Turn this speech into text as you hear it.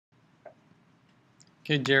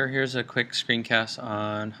Okay, Jer, here's a quick screencast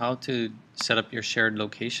on how to set up your shared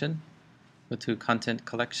location. Go to Content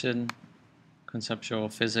Collection, Conceptual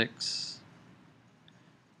Physics.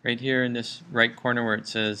 Right here in this right corner where it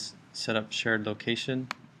says Set up Shared Location,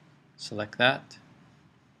 select that.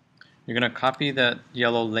 You're going to copy that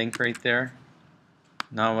yellow link right there.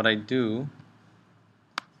 Now what I do,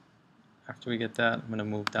 after we get that, I'm going to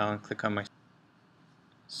move down, click on my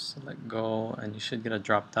select Go, and you should get a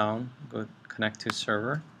drop down. Go connect to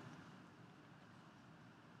server.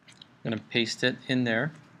 I'm going to paste it in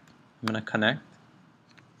there. I'm going to connect.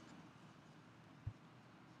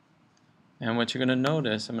 And what you're going to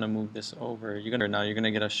notice, I'm going to move this over. Now you're going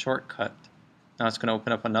to get a shortcut. Now it's going to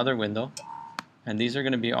open up another window. And these are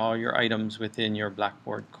going to be all your items within your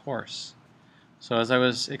Blackboard course. So as I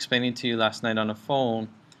was explaining to you last night on the phone,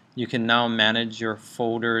 you can now manage your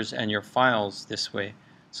folders and your files this way.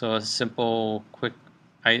 So a simple, quick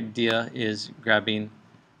idea is grabbing,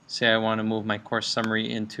 say I want to move my course summary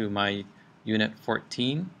into my Unit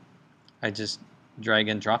 14. I just drag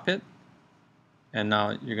and drop it. And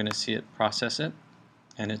now you're going to see it process it,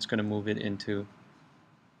 and it's going to move it into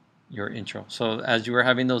your intro. So as you were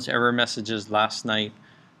having those error messages last night,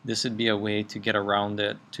 this would be a way to get around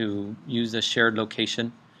it, to use the shared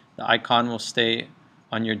location. The icon will stay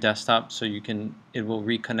on your desktop, so it will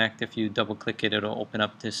reconnect. If you double click it, it'll open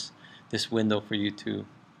up this window for you to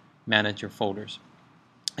manage your folders.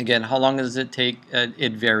 Again, how long does it take?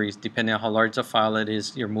 It varies depending on how large the file it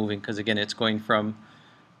is you're moving, because again, it's going from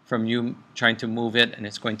you trying to move it, and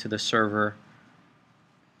it's going to the server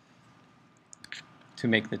to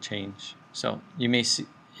make the change. So you may see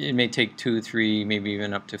it may take 2, 3, maybe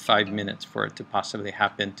even up to 5 minutes for it to possibly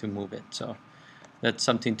happen to move it. So that's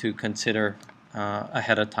something to consider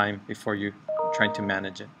ahead of time before you try to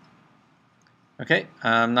manage it. Okay,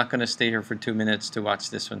 I'm not going to stay here for 2 minutes to watch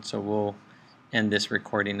this one, so we'll end this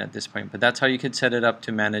recording at this point. But that's how you could set it up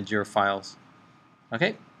to manage your files.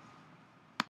 Okay.